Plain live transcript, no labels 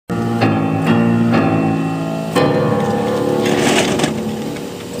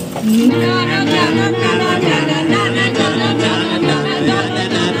I'm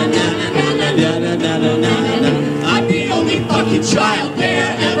the only fucking child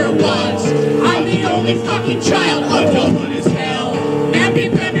there ever was. I'm the only fucking child. Adulthood is hell.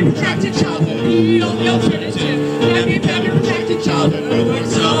 Namby-pamby protracted childhood. The only alternative. Namby-pamby protracted childhood.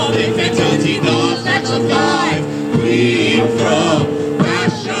 Earthworks of infantility. Those that's alive. Bleed from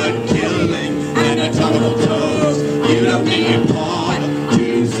passion killing. Anatomical toes. You don't need pawn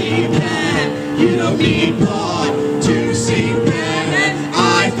to see pen. You don't need pawn to see pen.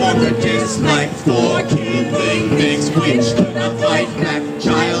 I formed a dislike for killing things which could not fight back.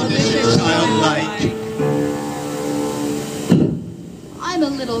 Childish and childlike. I'm a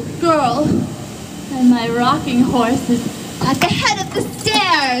little girl, and my rocking horse is at the head of the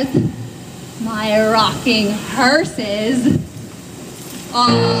stairs. My rocking hearse is... I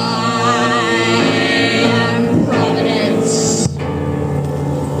am Providence.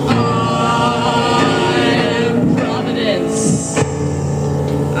 I am Providence.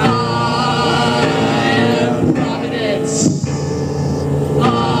 I am Providence. I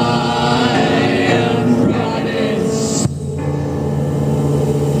am Providence.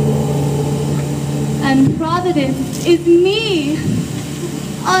 And Providence is me,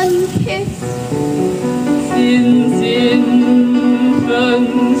 unkissed since infancy.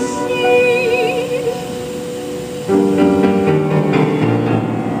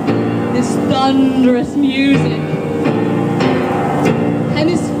 This thunderous music,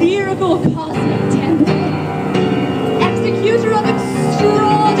 hemispherical cosmic temple, executor of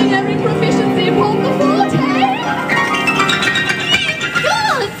extraordinary proficiency upon the forte.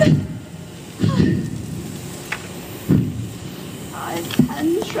 Gods! I've 10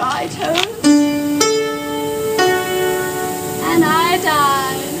 tritones, and I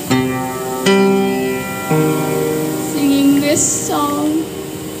died singing this song.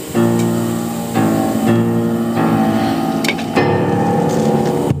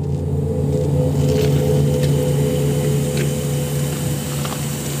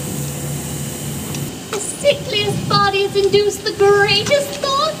 The sickliest bodies induce the greatest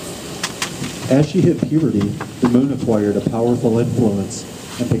thoughts. As she hit puberty, the moon acquired a powerful influence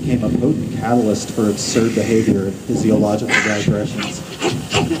and became a potent catalyst for absurd behavior and physiological digressions.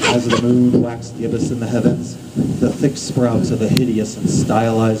 As the moon waxed gibbous in the heavens, the thick sprouts of a hideous and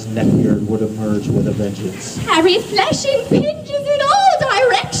stylized neckbeard would emerge with a vengeance. Hairy flesh impinges in all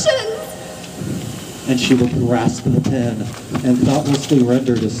directions. And she would grasp the pen and thoughtlessly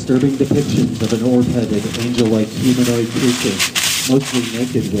render disturbing depictions of an orb-headed, angel-like humanoid creature, mostly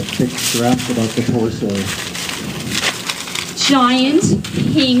naked with thick straps about the torso. Giant,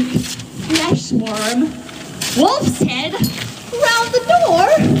 pink, flesh worm, wolf's head, round the door.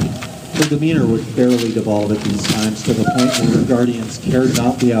 Her demeanor would barely devolve at these times to the point where her guardians cared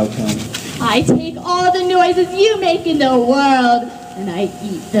not the outcome. I take all the noises you make in the world, and I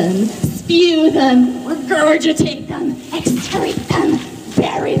eat them, spew them, regurgitate them, excrete them,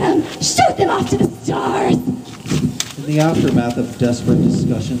 bury them, shoot them off to the stars. In the aftermath of desperate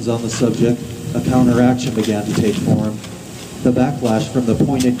discussions on the subject, a counteraction began to take form. The backlash from the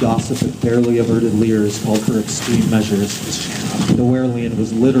pointed gossip and barely averted leers called for extreme measures. The Werlian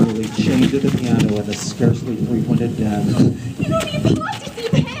was literally chained to the piano in the scarcely frequented den. You don't need pot to see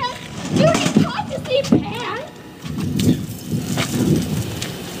Pan! You don't need pot to see Pan!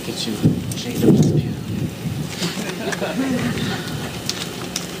 Get you chained up to the piano.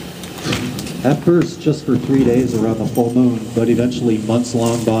 At first, just for 3 days around the full moon, but eventually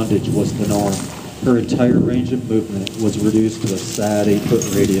months-long bondage was the norm. Her entire range of movement was reduced to a sad 8-foot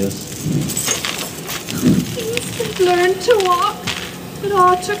radius. Things learned to walk, but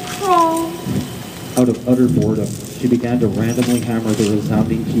ought to crawl. Out of utter boredom, she began to randomly hammer the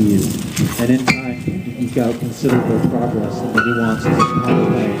resounding keys, and in time came to eke out considerable progress in the nuances of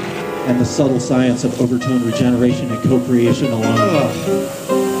counterpoint and the subtle science of overtone regeneration and co-creation alone.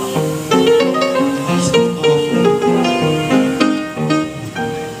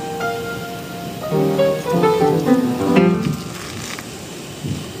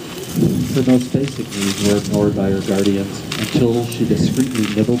 Her most basic needs were ignored by her guardians until she discreetly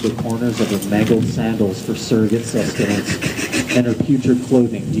nibbled the corners of her mangled sandals for surrogate sustenance, and her putrid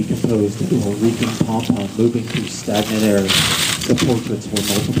clothing decomposed into a reeking pom-pom moving through stagnant air. The portraits were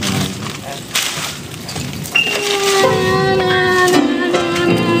multiplying.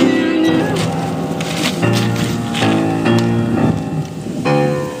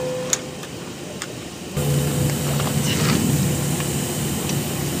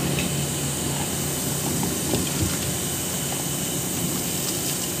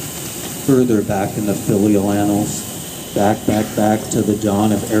 Further back in the filial annals, Back to the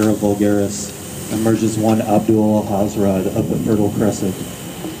dawn of Era Vulgaris emerges one Abdul Hazrad of the Fertile Crescent,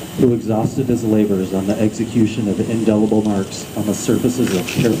 who exhausted his labors on the execution of indelible marks on the surfaces of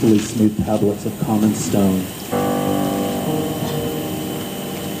carefully smoothed tablets of common stone.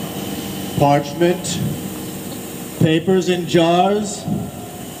 Parchment, papers in jars,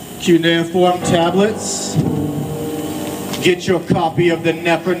 cuneiform tablets. Get your copy of the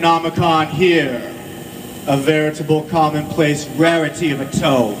Necronomicon here, a veritable commonplace rarity of a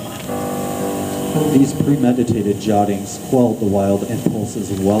tome. These premeditated jottings quelled the wild impulses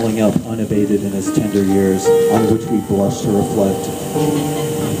welling up unabated in his tender years, on which we blush to reflect.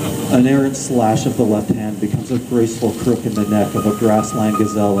 An errant slash of the left hand becomes a graceful crook in the neck of a grassland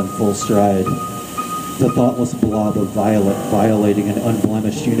gazelle in full stride. The thoughtless blob of violet violating an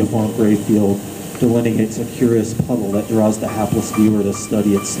unblemished uniform gray field delineates a curious puddle that draws the hapless viewer to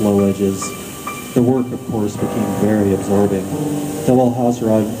study its slow edges. The work, of course, became very absorbing, though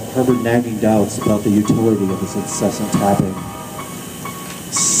Al-Hazrad harbored nagging doubts about the utility of his incessant tapping.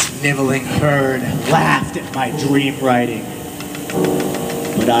 Sniveling herd laughed at my dream writing,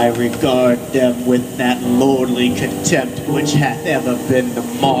 but I regard them with that lordly contempt which hath ever been the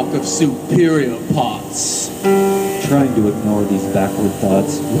mark of superior parts. Trying to ignore these backward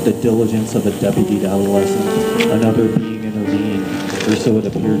thoughts with the diligence of a deputied adolescent, another being intervened, or so it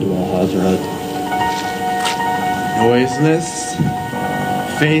appeared to Al-Hazrad. Noiseless,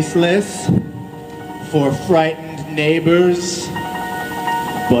 faceless, for frightened neighbors,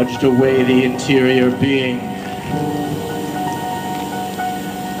 budged away the interior being.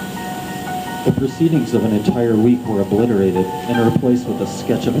 The proceedings of an entire week were obliterated and replaced with a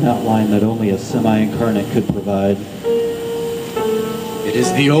sketch of an outline that only a semi-incarnate could provide. It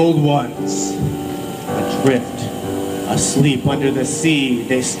is the old ones, adrift, asleep under the sea.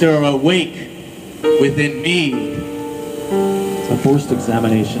 They stir awake within me. A forced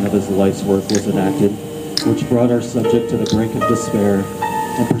examination of his life's work was enacted, which brought our subject to the brink of despair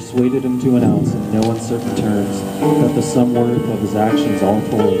and persuaded him to announce in no uncertain terms that the sum worth of his actions all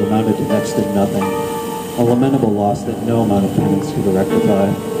told amounted to next to nothing, a lamentable loss that no amount of penance could rectify.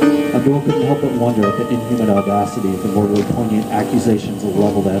 Abdul couldn't help but wonder at the inhuman audacity of the mortally poignant accusations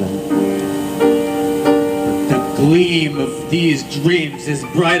leveled at him. The gleam of these dreams is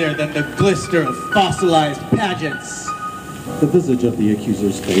brighter than the glister of fossilized pageants. The visage of the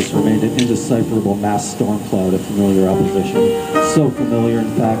accuser's face remained an indecipherable mass storm cloud of familiar opposition, so familiar,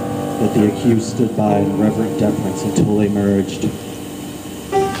 in fact, that the accused stood by in reverent deference until they merged.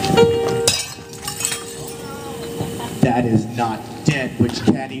 That is not dead which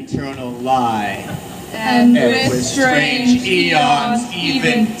can eternal lie. And with strange eons,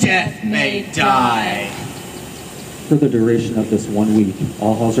 even death may die. For the duration of this 1 week,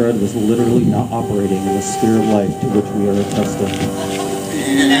 Al-Hazrad was literally not operating in the sphere of life to which we are accustomed.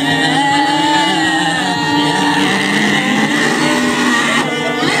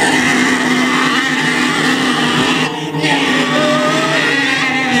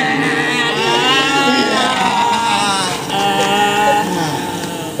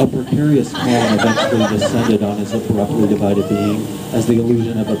 A precarious calm eventually descended on his abruptly divided being as the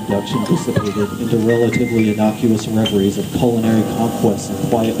illusion of abduction dissipated into relatively innocuous reveries of culinary conquest and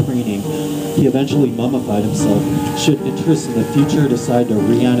quiet preening. He eventually mummified himself, should interests in the future decide to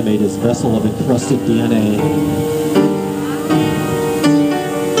reanimate his vessel of encrusted DNA.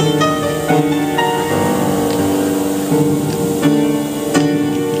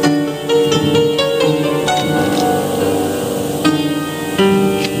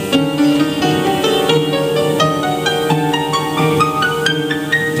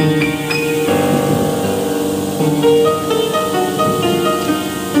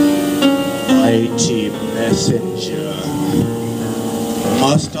 Messenger,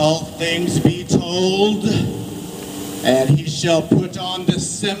 must all things be told? And he shall put on the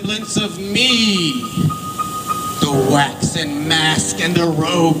semblance of me, the waxen mask and the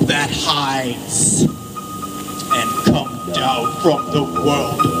robe that hides, and come down from the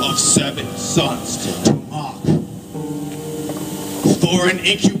world of 7 suns to mock. For an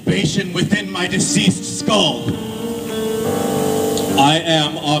incubation within my deceased skull, I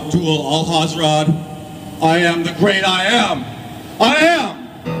am Abdul Al-Hazrad. I am the great I am. I am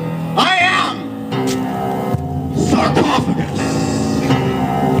sarcophagus.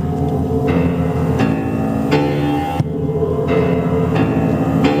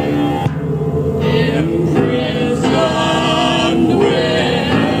 Imprisoned with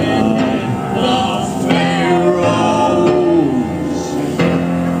the pharaohs,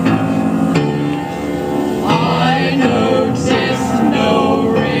 I noticed no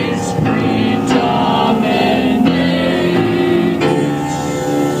race predominating.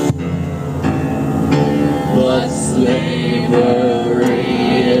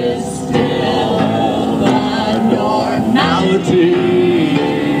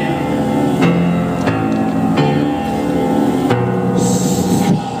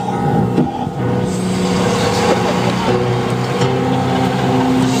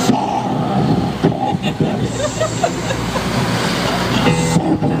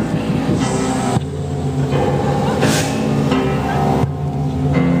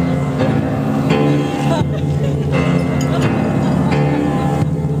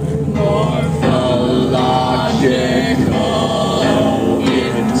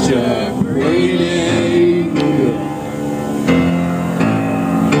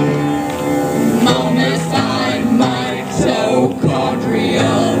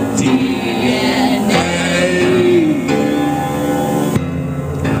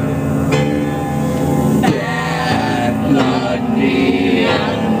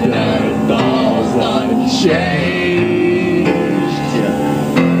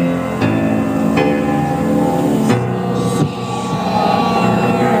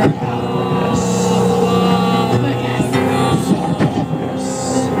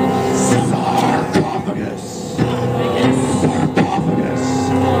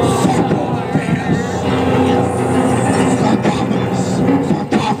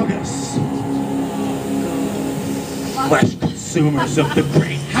 consumers of the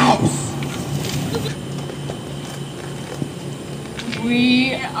great house.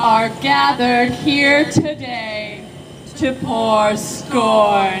 We are gathered here today to pour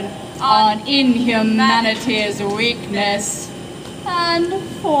scorn on inhumanity's weakness and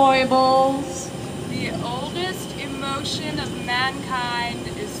foibles. The oldest emotion of mankind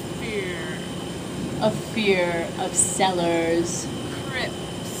is fear. A fear of cellars,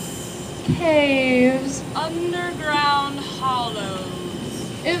 Crypts, caves, underground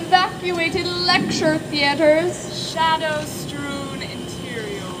hollows, evacuated lecture theaters, shadow-strewn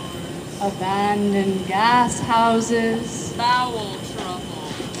interiors, abandoned gas houses, bowel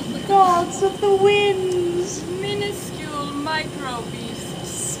trouble, gods of the winds, minuscule microbeasts,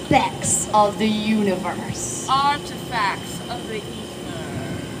 specks of the universe. artifacts of the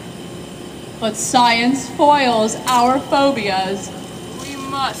ether. But science foils our phobias. We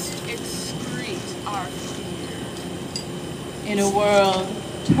must excrete our fear. In a world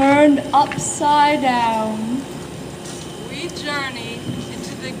turned upside down, We journey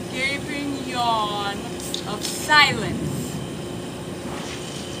into the gaping yawn of silence.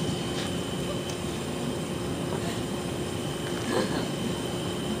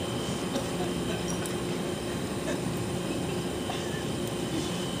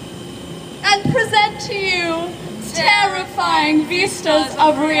 and present to you terrifying vistas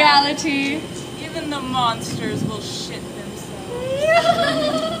of reality. Even the monsters will shit themselves.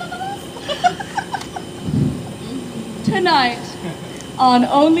 Tonight, on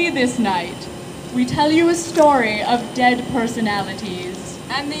Only This Night, we tell you a story of dead personalities.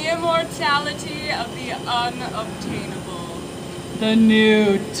 And the immortality of the unobtainable. The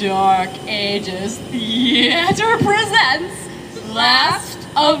new Dark Ages Theater presents Last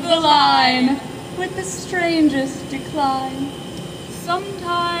of the Line with the strangest decline.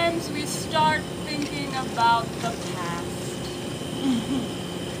 Sometimes we start thinking about the past.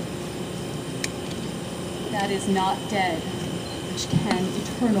 That is not dead, which can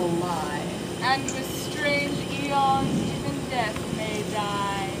eternal lie. And with strange eons, even death may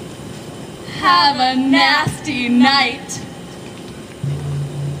die. Have a nasty night.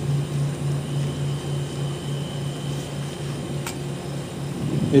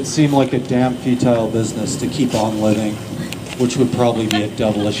 It seemed like a damn futile business to keep on living, which would probably be a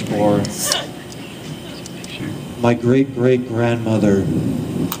devilish bore. My great-great-grandmother,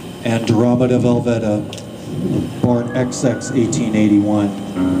 Andromeda Velveta, born XX 1881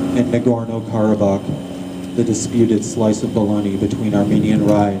 in Nagorno-Karabakh, the disputed slice of bologna between Armenian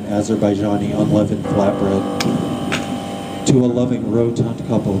rye and Azerbaijani unleavened flatbread, to a loving rotund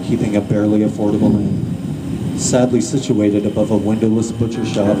couple keeping a barely affordable inn, sadly situated above a windowless butcher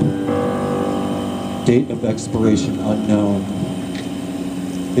shop, date of expiration unknown.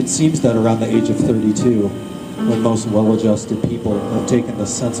 It seems that around the age of 32, when most well-adjusted people have taken the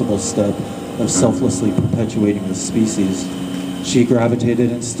sensible step of selflessly perpetuating the species, she gravitated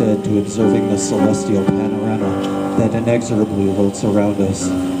instead to observing the celestial panorama that inexorably floats around us.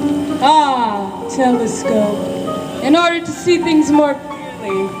 Ah, telescope. In order to see things more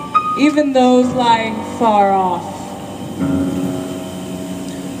clearly, even those lying far off.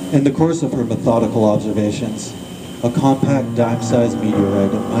 In the course of her methodical observations, a compact dime-sized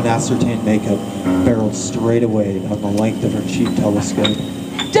meteorite of unascertained makeup barreled straight away down the length of her cheap telescope,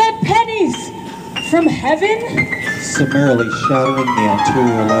 Dead pennies! From heaven? summarily shattering the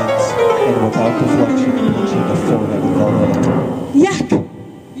anterior lens and without deflection punching the forehead of Velveta. Yak!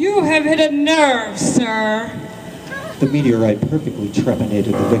 You have hit a nerve, sir. The meteorite perfectly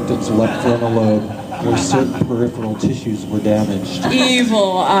trepanated the victim's left frontal lobe, where certain peripheral tissues were damaged.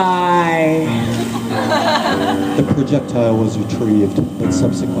 Evil eye. The projectile was retrieved, but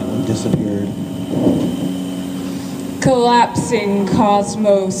subsequently disappeared. Collapsing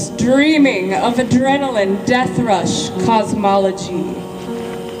cosmos, dreaming of adrenaline death rush cosmology.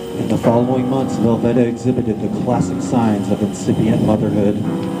 In the following months, Velveta exhibited the classic signs of incipient motherhood.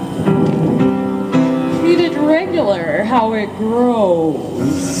 Feed it regular, how it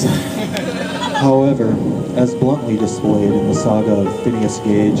grows. However, as bluntly displayed in the saga of Phineas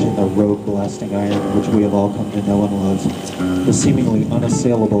Gage and the rogue blasting iron which we have all come to know and love, the seemingly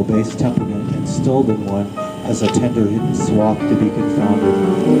unassailable base temperament instilled in one as a tender hidden swath to be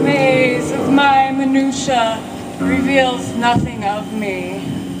confounded. Maze of my minutia reveals nothing of me.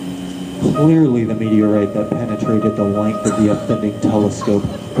 Clearly the meteorite that penetrated the length of the offending telescope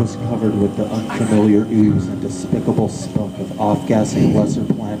was covered with the unfamiliar ooze and despicable spunk of off-gassing lesser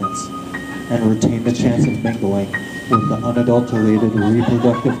planets, and retained the chance of mingling with the unadulterated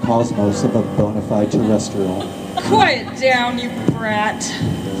reproductive cosmos of a bona fide terrestrial. Quiet down, you brat.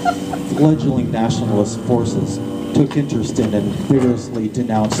 Fledgling nationalist forces took interest in and vigorously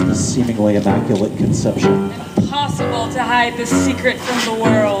denounced the seemingly immaculate conception. Impossible to hide the secret from the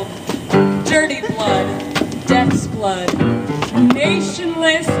world. Dirty blood, death's blood,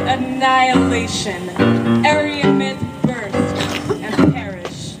 nationless annihilation. Aryan myth birthed and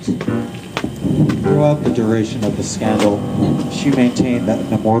perished. Throughout the duration of the scandal, she maintained that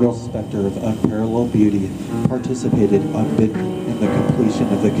an immortal specter of unparalleled beauty participated unbidden in the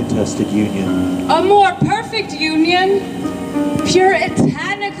completion of the contested union. A more perfect union,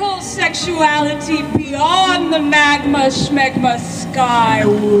 puritanical sexuality beyond the magma schmegma sky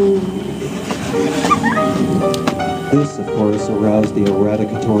womb. This, of course, aroused the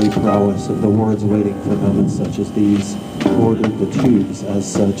eradicatory prowess of the wards waiting for moments such as these, ordered the tubes, as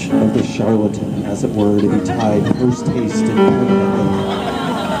such, of the charlatan, as it were, to be tied post-haste and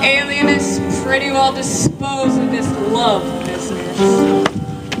permanently. Alienists pretty well dispose of this love business.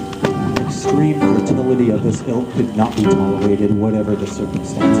 Extreme fertility of this ilk could not be tolerated, whatever the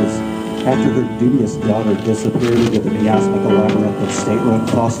circumstances. After her dubious daughter disappeared into the miasmical labyrinth of state-run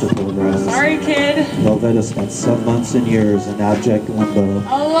foster programs, Sorry, kid. Velveta spent some months and years in abject limbo.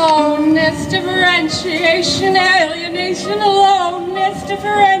 Aloneness, differentiation, alienation, aloneness,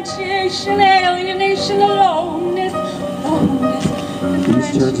 differentiation, alienation, aloneness, aloneness.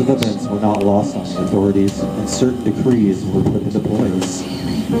 These turns of events were not lost on the authorities, and certain decrees were put into place.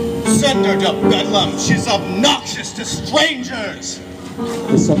 Send her to Bedlam. She's obnoxious to strangers.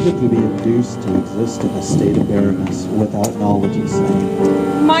 The subject would be induced to exist in a state of barrenness without knowledge of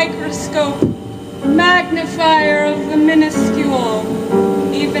same. Microscope, magnifier of the minuscule,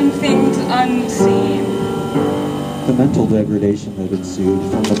 even things unseen. The mental degradation that ensued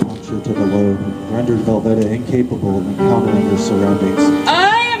from the puncture to the lobe rendered Velveta incapable of encountering her surroundings.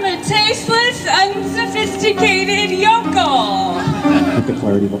 I am a tasteless, unsophisticated yokel. With the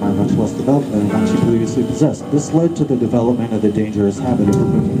clarity of a mind much less developed than one she previously possessed. This led to the development of the dangerous habit of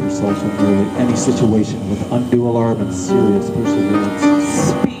removing herself from nearly any situation with undue alarm and serious perseverance.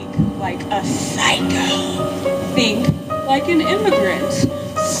 Speak like a psycho. Think like an immigrant.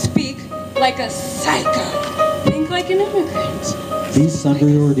 Speak like a psycho. Think like an immigrant. These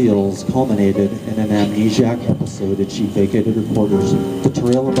sundry ordeals culminated in an amnesiac episode as she vacated her quarters. The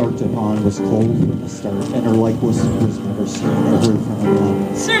trail embarked upon was cold from the start, and her likeness was never seen ever from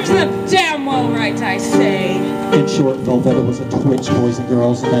again. Serves them damn well right, I say. In short, Velveta was a twitch, boys and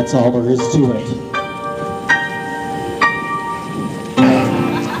girls, and that's all there is to it.